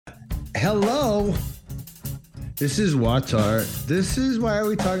Hello. This is WAWTAR. This is why are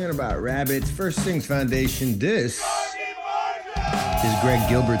we talking about rabbits? First Things Foundation. This is Greg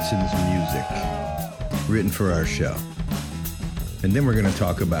Gilbertson's music written for our show. And then we're going to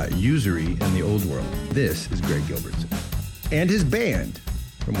talk about Usury and the Old World. This is Greg Gilbertson and his band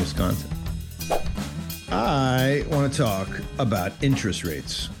from Wisconsin. I want to talk about interest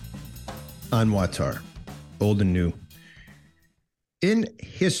rates on WAWTAR, old and new. In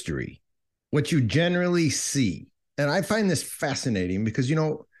history, what you generally see, and I find this fascinating because, you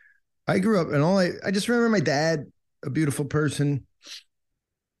know, I grew up and I just remember my dad, a beautiful person,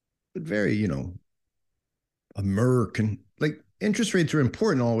 but very, you know, American. Like interest rates were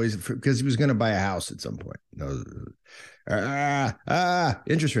important always because he was going to buy a house at some point.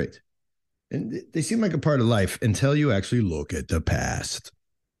 Interest rates. And they seem like a part of life until you actually look at the past.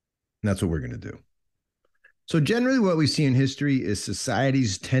 And that's what we're going to do. So generally what we see in history is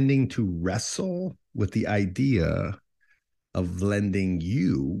societies tending to wrestle with the idea of lending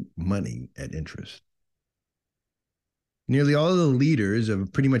you money at interest. Nearly all of the leaders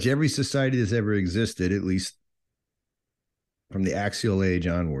of pretty much every society that's ever existed, at least from the axial age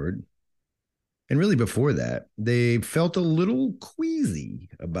onward, and really before that, they felt a little queasy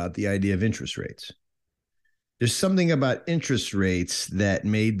about the idea of interest rates. There's something about interest rates that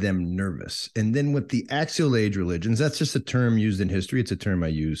made them nervous. And then with the axial age religions, that's just a term used in history. It's a term I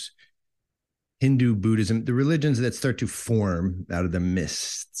use. Hindu, Buddhism, the religions that start to form out of the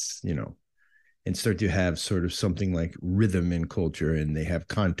mists, you know, and start to have sort of something like rhythm in culture, and they have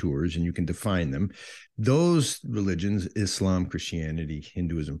contours and you can define them. Those religions, Islam, Christianity,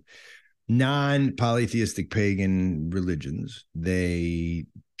 Hinduism, non-polytheistic pagan religions, they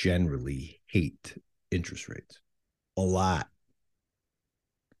generally hate interest rates a lot.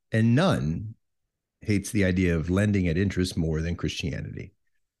 And none hates the idea of lending at interest more than Christianity.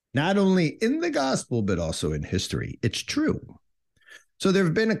 Not only in the gospel, but also in history. It's true. So there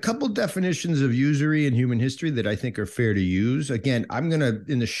have been a couple definitions of usury in human history that I think are fair to use. Again, I'm going to,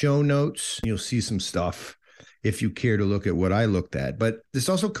 in the show notes, you'll see some stuff if you care to look at what I looked at. But this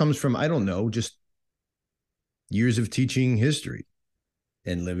also comes from, I don't know, just years of teaching history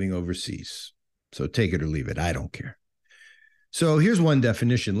and living overseas. So take it or leave it. I don't care. So here's one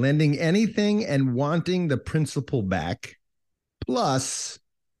definition: lending anything and wanting the principal back plus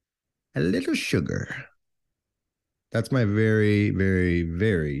a little sugar. That's my very, very,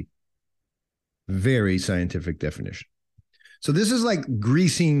 very, very scientific definition. So this is like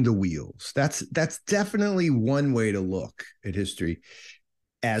greasing the wheels. That's definitely one way to look at history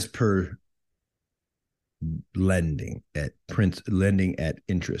as per lending at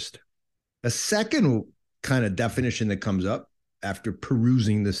interest. A second kind of definition that comes up after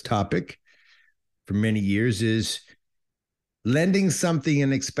perusing this topic for many years is lending something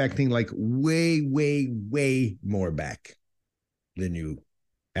and expecting like way, way, way more back than you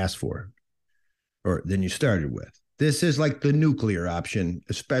asked for or than you started with. This is like the nuclear option,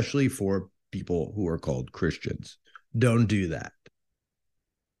 especially for people who are called Christians. Don't do that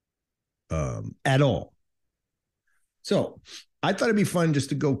at all. So I thought it'd be fun just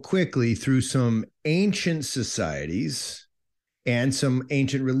to go quickly through some ancient societies and some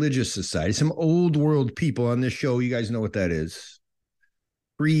ancient religious societies, some old world people on this show. You guys know what that is.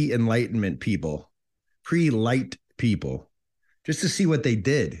 Pre-Enlightenment people, pre-light people, just to see what they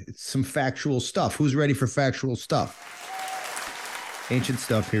did. It's some factual stuff. Who's ready for factual stuff? Ancient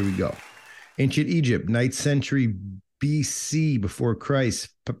stuff. Here we go. Ancient Egypt, 9th century BC before Christ.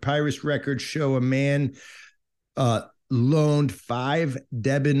 Papyrus records show a man loaned 5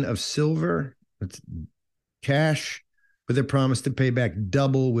 deben of silver, that's cash, with a promise to pay back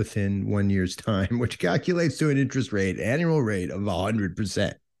double within 1 year's time, which calculates to an interest rate, annual rate of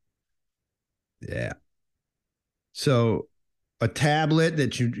 100%. Yeah. So a tablet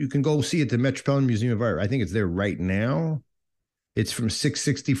that you can go see at the Metropolitan Museum of Art. I think it's there right now. It's from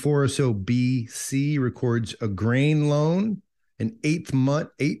 664 or so BC, records a grain loan, an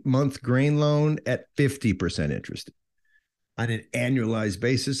 8-month grain loan at 50% interest. On an annualized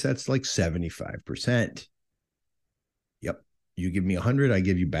basis, that's like 75%. Yep. You give me 100, I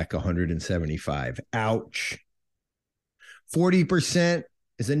give you back 175. Ouch. 40%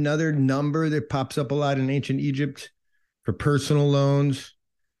 is another number that pops up a lot in ancient Egypt for personal loans.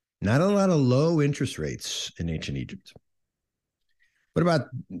 Not a lot of low interest rates in ancient Egypt. What about,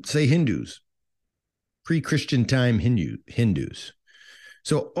 say, Hindus? Pre-Christian time Hindus.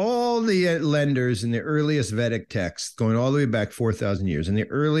 So all the lenders in the earliest Vedic texts, going all the way back 4,000 years, in the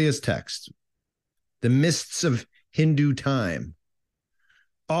earliest texts, the mists of Hindu time,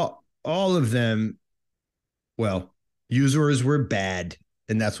 all of them, well, usurers were bad.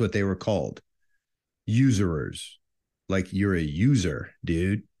 And that's what they were called. Usurers. Like you're a user,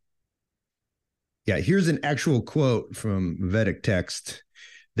 dude. Yeah, here's an actual quote from Vedic text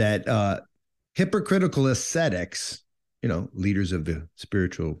that hypocritical ascetics, leaders of the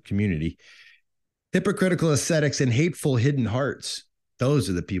spiritual community, hypocritical ascetics and hateful hidden hearts, those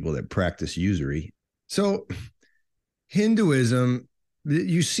are the people that practice usury. So Hinduism,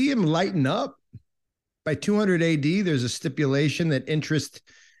 you see them lighten up. By 200 AD, there's a stipulation that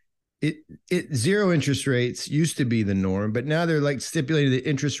zero interest rates used to be the norm, but now they're like stipulating the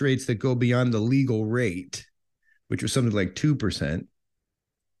interest rates that go beyond the legal rate, which was something like 2%.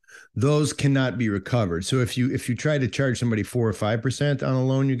 Those cannot be recovered. So if you try to charge somebody 4 or 5% on a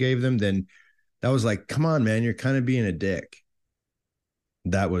loan you gave them, then that was like, come on, man, you're kind of being a dick.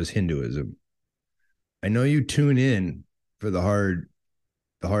 That was Hinduism. I know you tune in for the hard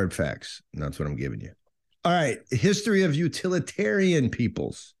facts, and that's what I'm giving you. All right, history of utilitarian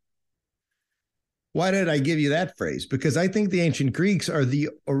peoples. Why did I give you that phrase? Because I think the ancient Greeks are the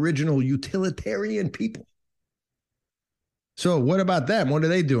original utilitarian people. So what about them? What are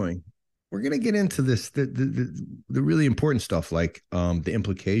they doing? We're going to get into this, the really important stuff, like the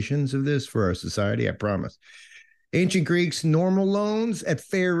implications of this for our society, I promise. Ancient Greeks, normal loans at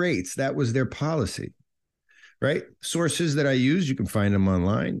fair rates. That was their policy, right? Sources that I use, you can find them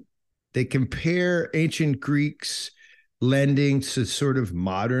online. They compare ancient Greeks lending to sort of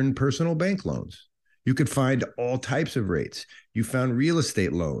modern personal bank loans. You could find all types of rates. You found real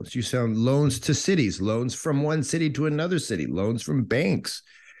estate loans. You found loans to cities, loans from one city to another city, loans from banks.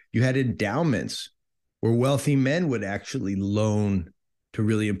 You had endowments where wealthy men would actually loan to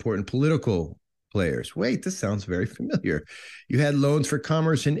really important political players. Wait, this sounds very familiar. You had loans for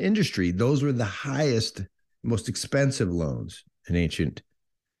commerce and industry. Those were the highest, most expensive loans in ancient.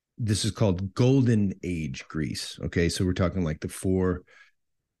 This is called Golden Age Greece. Okay, so we're talking like the 400s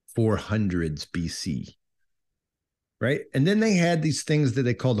BC, right? And then they had these things that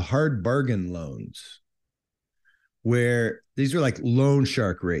they called hard bargain loans, where these were like loan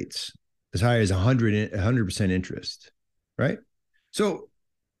shark rates as high as 100% interest, right? So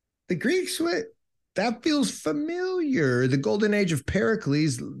the Greeks, that feels familiar. The Golden Age of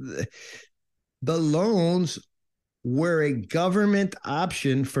Pericles, the loans were a government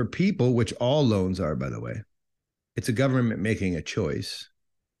option for people, which all loans are, by the way. It's a government making a choice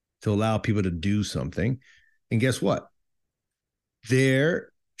to allow people to do something. And guess what?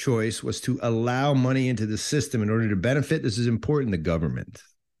 Their choice was to allow money into the system in order to benefit, this is important, the government.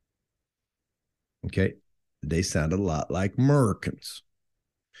 Okay? They sound a lot like Americans.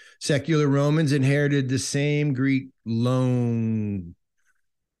 Secular Romans inherited the same Greek loan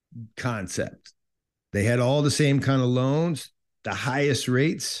concept. They had all the same kind of loans, the highest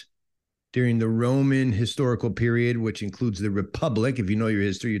rates during the Roman historical period, which includes the Republic. If you know your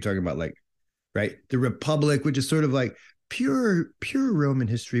history, you're talking about like, right? The Republic, which is sort of like pure Roman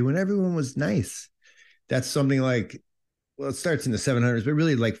history when everyone was nice. That's something like, well, it starts in the 700s, but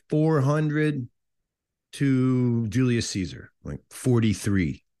really like 400 to Julius Caesar, like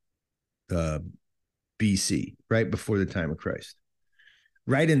 43 BC, right before the time of Christ.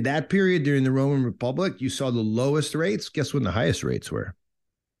 Right in that period during the Roman Republic, you saw the lowest rates. Guess when the highest rates were?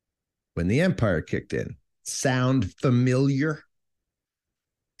 When the empire kicked in. Sound familiar?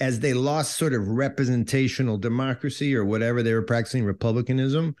 As they lost sort of representational democracy or whatever they were practicing,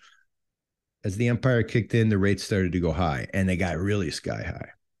 republicanism, as the empire kicked in, the rates started to go high, and they got really sky high.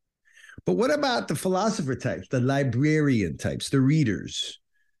 But what about the philosopher types, the librarian types, the readers,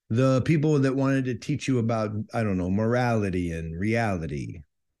 the people that wanted to teach you about, I don't know, morality and reality?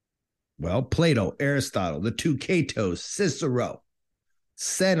 Well, Plato, Aristotle, the two Catos, Cicero,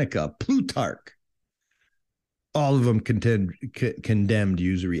 Seneca, Plutarch, all of them condemned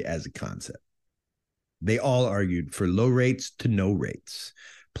usury as a concept. They all argued for low rates to no rates.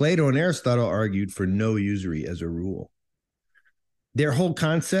 Plato and Aristotle argued for no usury as a rule. Their whole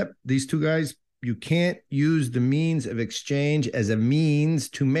concept, these two guys, you can't use the means of exchange as a means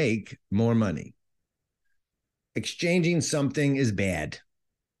to make more money. Exchanging something is bad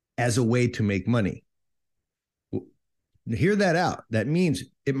as a way to make money. Hear that out. That means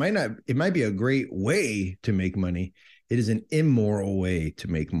it might be a great way to make money. It is an immoral way to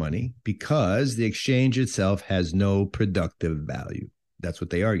make money because the exchange itself has no productive value. That's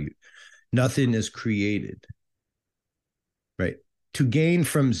what they argued. Nothing is created, right? To gain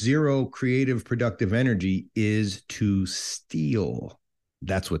from zero creative, productive energy is to steal.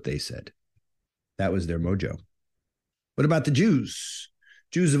 That's what they said. That was their mojo. What about the Jews?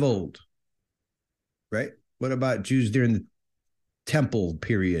 Jews of old, right? What about Jews during the temple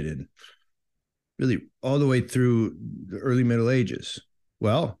period and really all the way through the early Middle Ages?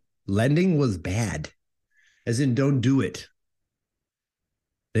 Well, lending was bad, as in don't do it.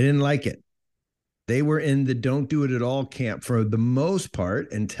 They didn't like it. They were in the don't do it at all camp for the most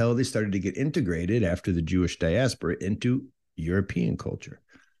part until they started to get integrated after the Jewish diaspora into European culture,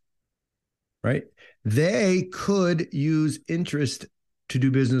 right? They could use interest to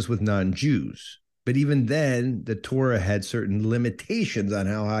do business with non-Jews. But even then, the Torah had certain limitations on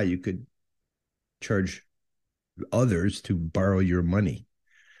how high you could charge others to borrow your money,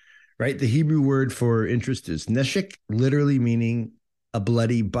 right? The Hebrew word for interest is neshek, literally meaning a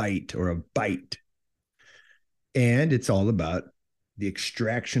bloody bite or a bite. And it's all about the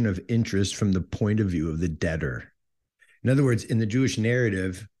extraction of interest from the point of view of the debtor. In other words, in the Jewish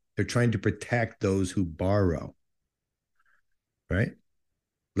narrative, they're trying to protect those who borrow, right?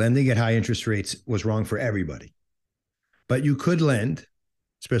 Lending at high interest rates was wrong for everybody. But you could lend,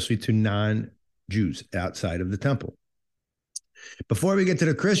 especially to non-Jews outside of the temple. Before we get to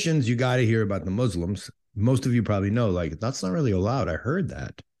the Christians, you got to hear about the Muslims. Most of you probably know, like, that's not really allowed. I heard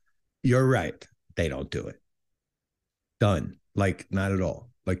that. You're right. They don't do it. Done. Like, not at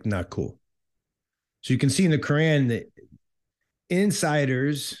all. Like, not cool. So you can see in the Quran that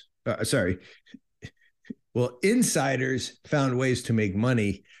insiders found ways to make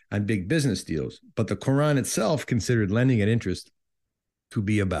money on big business deals, but the Quran itself considered lending at interest to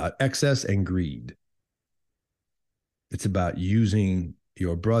be about excess and greed. It's about using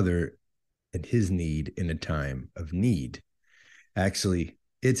your brother and his need in a time of need. Actually,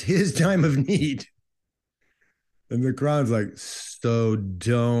 it's his time of need. And the Quran's like, so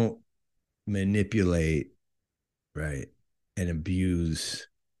don't manipulate, right, and abuse,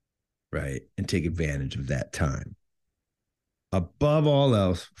 right, and take advantage of that time. Above all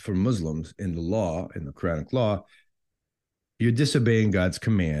else, for Muslims in the law, in the Quranic law, you're disobeying God's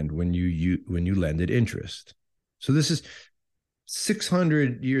command when you lend at interest. So this is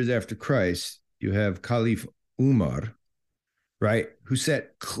 600 years after Christ. You have Caliph Umar, right, who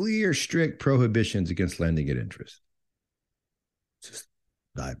set clear, strict prohibitions against lending at interest.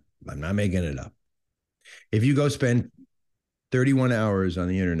 I'm not making it up. If you go spend 31 hours on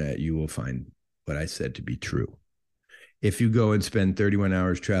the internet, you will find what I said to be true. If you go and spend 31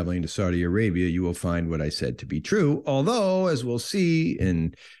 hours traveling to Saudi Arabia, you will find what I said to be true. Although, as we'll see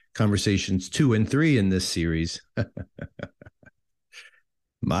in conversations 2 and 3 in this series,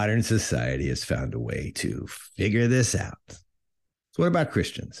 modern society has found a way to figure this out. So what about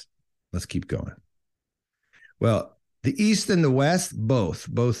Christians? Let's keep going. Well, the East and the West, both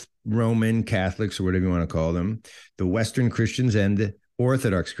Roman Catholics or whatever you want to call them, the Western Christians and the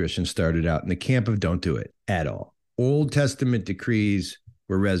Orthodox Christians started out in the camp of don't do it at all. Old Testament decrees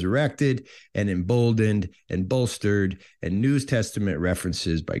were resurrected and emboldened and bolstered, and New Testament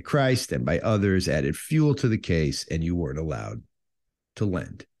references by Christ and by others added fuel to the case, and you weren't allowed to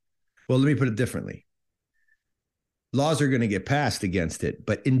lend. Well, let me put it differently. Laws are going to get passed against it,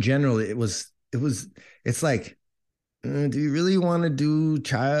 but in general, it's like, do you really want to do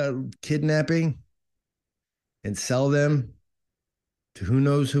child kidnapping and sell them to who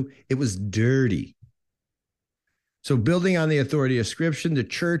knows who? It was dirty. So building on the authority of Scripture, the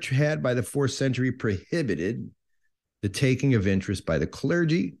church had by the 4th century prohibited the taking of interest by the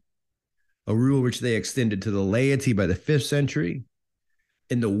clergy, a rule which they extended to the laity by the 5th century.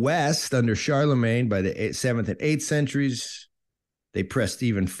 In the West, under Charlemagne, by the 7th and 8th centuries, they pressed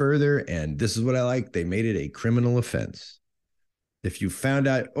even further, and this is what I like, they made it a criminal offense. If you found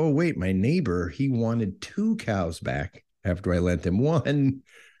out, oh, wait, my neighbor, he wanted 2 cows back after I lent him 1,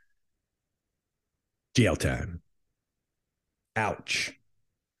 jail time. Ouch.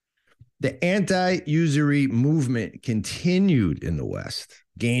 The anti-usury movement continued in the West,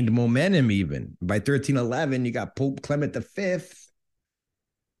 gained momentum even. By 1311, you got Pope Clement V.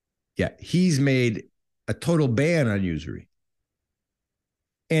 Yeah, he's made a total ban on usury.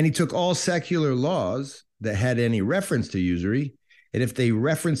 And he took all secular laws that had any reference to usury, and if they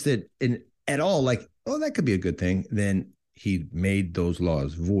referenced it at all, like, oh, that could be a good thing, then he made those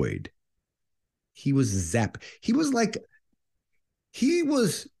laws void. He was zapped. It was like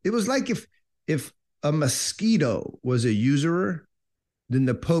if a mosquito was a usurer, then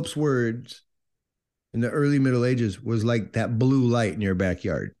the Pope's words in the early Middle Ages was like that blue light in your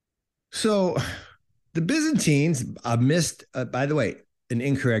backyard. So the Byzantines missed, by the way, an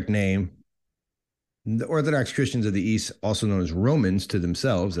incorrect name. The Orthodox Christians of the East, also known as Romans to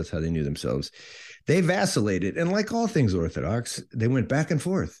themselves, that's how they knew themselves, they vacillated. And like all things Orthodox, they went back and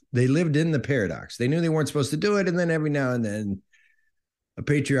forth. They lived in the paradox. They knew they weren't supposed to do it. And then every now and then a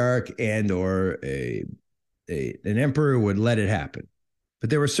patriarch and or an emperor would let it happen. But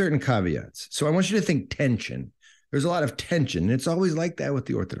there were certain caveats. So I want you to think tension. There's a lot of tension. It's always like that with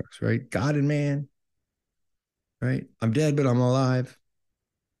the Orthodox, right? God and man, right? I'm dead, but I'm alive.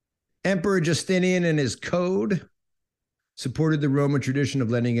 Emperor Justinian and his code supported the Roman tradition of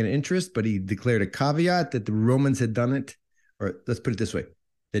lending an interest, but he declared a caveat that the Romans had done it, or let's put it this way,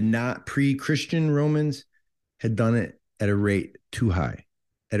 the not pre-Christian Romans had done it at a rate too high,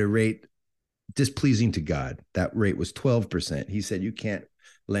 at a rate displeasing to God. That rate was 12%. He said you can't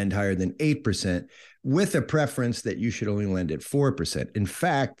lend higher than 8%, with a preference that you should only lend at 4%. In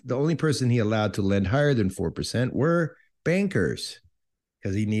fact, the only person he allowed to lend higher than 4% were bankers,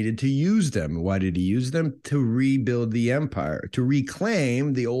 because he needed to use them. Why did he use them? To rebuild the empire, to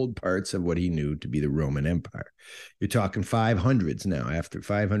reclaim the old parts of what he knew to be the Roman Empire. You're talking 500s now, after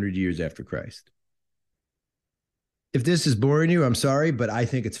 500 years after Christ. If this is boring you, I'm sorry, but I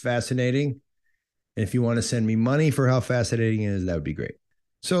think it's fascinating. And if you want to send me money for how fascinating it is, that would be great.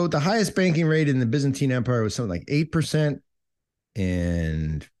 So the highest banking rate in the Byzantine Empire was something like 8%.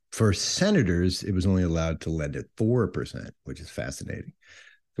 And for senators, it was only allowed to lend at 4%, which is fascinating.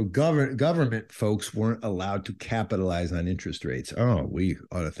 So government folks weren't allowed to capitalize on interest rates. Oh, we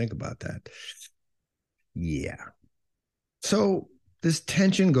ought to think about that. Yeah. So this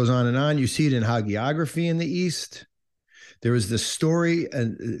tension goes on and on. You see it in hagiography in the East. There was this story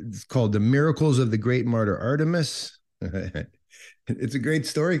it's called The Miracles of the Great Martyr Artemis. It's a great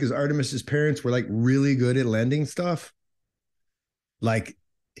story because Artemis's parents were like really good at lending stuff. Like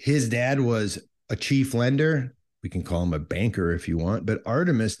his dad was a chief lender. We can call him a banker if you want, but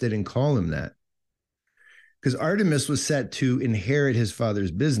Artemis didn't call him that, because Artemis was set to inherit his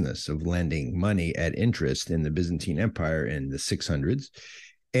father's business of lending money at interest in the Byzantine Empire in the 600s.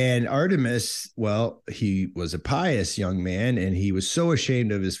 And Artemis, well, he was a pious young man, and he was so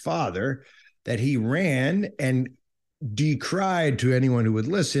ashamed of his father that he ran and decried to anyone who would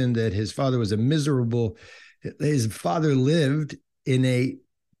listen that his father was a miserable, his father lived in a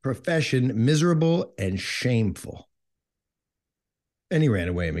profession miserable and shameful. And he ran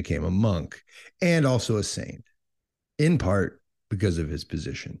away and became a monk and also a saint, in part because of his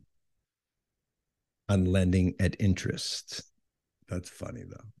position on lending at interest. That's funny,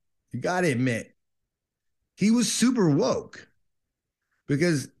 though. You got to admit, he was super woke,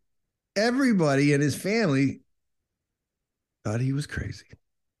 because everybody in his family thought he was crazy.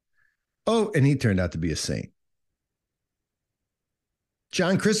 Oh, and he turned out to be a saint.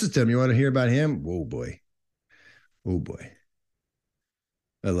 John Chrysostom, you want to hear about him? Whoa, boy. Oh, boy.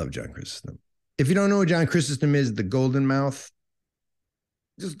 I love John Chrysostom. If you don't know what John Chrysostom is, the golden mouth,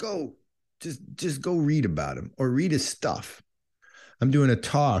 just go read about him or read his stuff. I'm doing a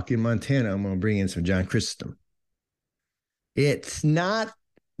talk in Montana. I'm going to bring in some John Chrysostom.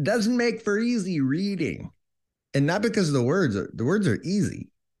 Doesn't make for easy reading. And not because of the words are easy.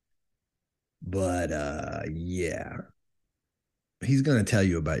 But yeah. He's going to tell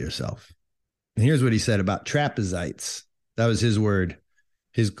you about yourself. And here's what he said about trapezites. That was his word,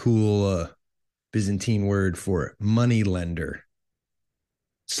 his cool Byzantine word for money lender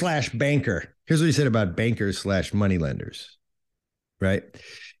 / banker. Here's what he said about bankers / money lenders, right?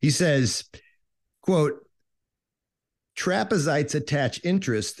 He says, quote, trapezites attach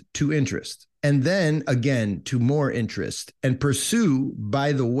interest to interest, and then again to more interest, and pursue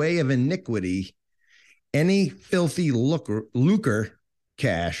by the way of iniquity any filthy lucre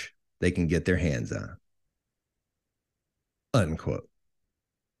cash they can get their hands on. Unquote.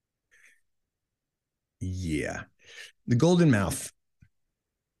 Yeah. The Golden Mouth.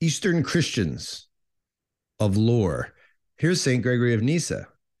 Eastern Christians of lore. Here's St. Gregory of Nyssa.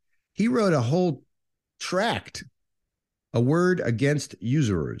 He wrote a whole tract, a word against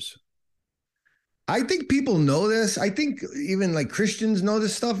usurers. I think people know this. I think even like Christians know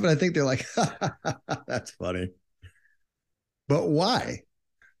this stuff, but I think they're like, that's funny. But why?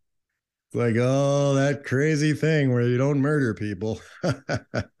 It's like, oh, that crazy thing where you don't murder people.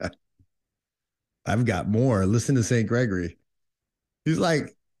 I've got more. Listen to St. Gregory. He's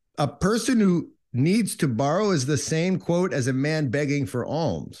like, a person who needs to borrow is the same, quote, as a man begging for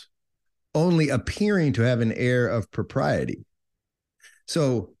alms, only appearing to have an air of propriety.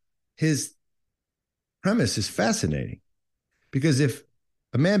 So his premise is fascinating, because if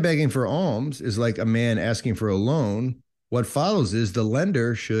a man begging for alms is like a man asking for a loan, what follows is the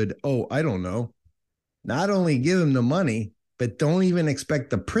lender should, I don't know, not only give him the money, but don't even expect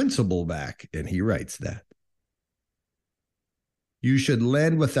the principal back. And he writes that. You should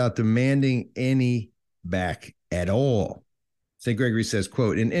lend without demanding any back at all. St. Gregory says,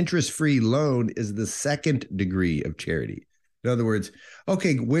 quote, an interest-free loan is the second degree of charity. In other words,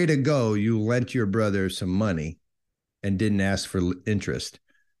 okay, way to go. You lent your brother some money and didn't ask for interest.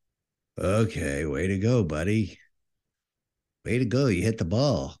 Okay, way to go, buddy. Way to go. You hit the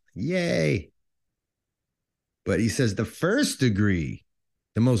ball. Yay. But he says the first degree,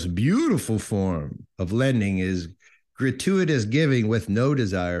 the most beautiful form of lending is gratuitous giving with no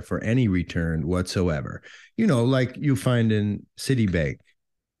desire for any return whatsoever. You know, like you find in Citibank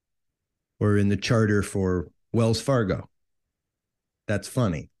or in the charter for Wells Fargo. That's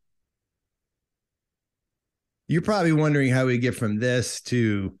funny. You're probably wondering how we get from this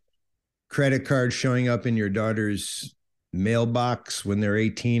to credit cards showing up in your daughter's mailbox when they're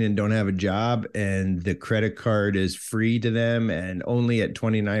 18 and don't have a job, and the credit card is free to them and only at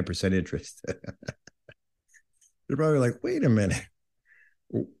 29% interest. They're probably like, wait a minute,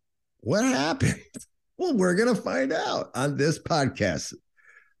 what happened? Well, we're going to find out on this podcast.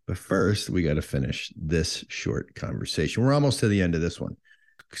 But first, we got to finish this short conversation. We're almost to the end of this one.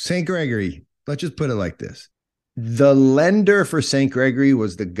 St. Gregory, let's just put it like this. The lender for St. Gregory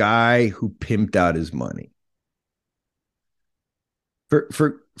was the guy who pimped out his money.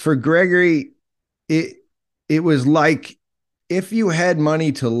 For Gregory, it was like if you had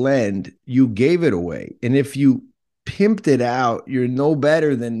money to lend, you gave it away. And if you pimped it out, you're no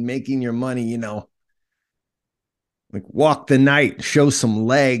better than making your money, you know, like walk the night, show some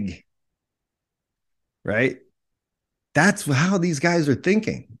leg, right? That's how these guys are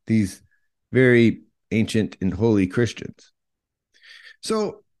thinking, these very ancient and holy Christians.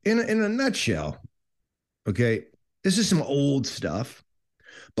 So in a nutshell, okay, this is some old stuff.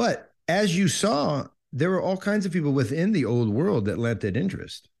 But as you saw, there were all kinds of people within the old world that lent that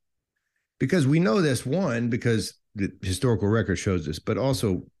interest. Because we know this, one, because the historical record shows this, but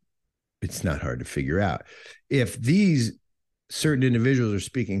also it's not hard to figure out. If these certain individuals are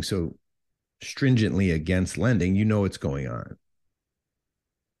speaking so stringently against lending, you know what's going on.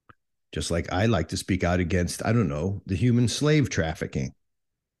 Just like I like to speak out against, I don't know, the human slave trafficking,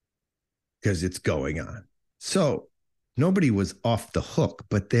 because it's going on. So nobody was off the hook,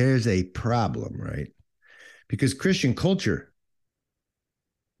 but there's a problem, right? Because Christian culture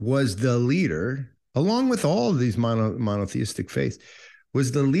was the leader, along with all of these monotheistic faiths,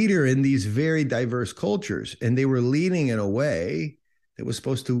 was the leader in these very diverse cultures. And they were leading in a way that was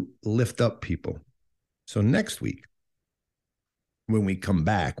supposed to lift up people. So next week, when we come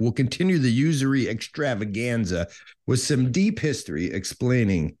back, we'll continue the usury extravaganza with some deep history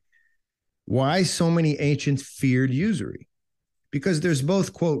explaining why so many ancients feared usury. Because there's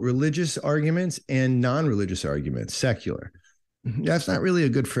both, quote, religious arguments and non-religious arguments, secular. That's not really a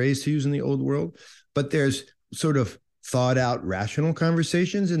good phrase to use in the old world, but there's sort of thought out rational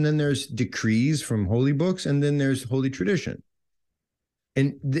conversations, and then there's decrees from holy books, and then there's holy tradition.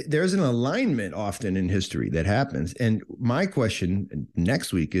 And there's an alignment often in history that happens. And my question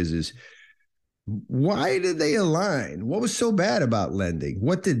next week is why did they align? What was so bad about lending?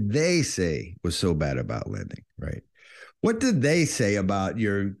 What did they say was so bad about lending, right? What did they say about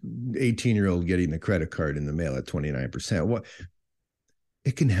your 18-year-old getting the credit card in the mail at 29%? What?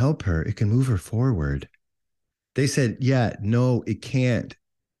 It can help her. It can move her forward. They said, yeah, no, it can't.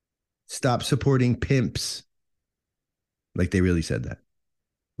 Stop supporting pimps. Like they really said that.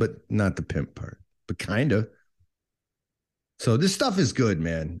 But not the pimp part, but kind of. So this stuff is good,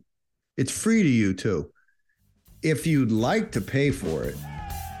 man. It's free to you too. If you'd like to pay for it,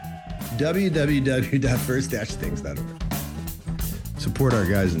 www.first-things.org. Support our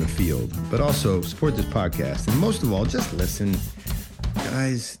guys in the field, but also support this podcast. And most of all, just listen.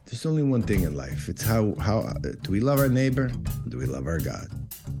 Guys, there's only one thing in life. It's how do we love our neighbor? Do we love our God?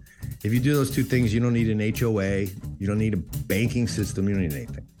 If you do those two things, you don't need an HOA. You don't need a banking system. You don't need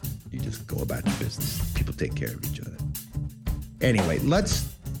anything. You just go about your business. People take care of each other. Anyway, let's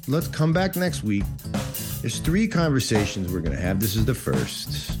come back next week. There's 3 conversations we're going to have. This is the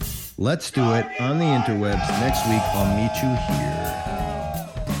first. Let's do it on the interwebs. Next week, I'll meet you here.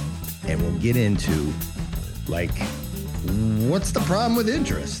 And we'll get into, like, what's the problem with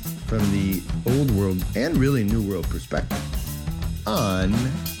interest from the old world and really new world perspective on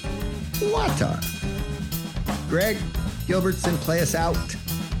WAWTAR. Greg Gilbertson, play us out.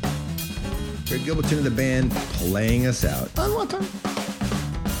 Greg Gilbertson of the band playing us out on WAWTAR.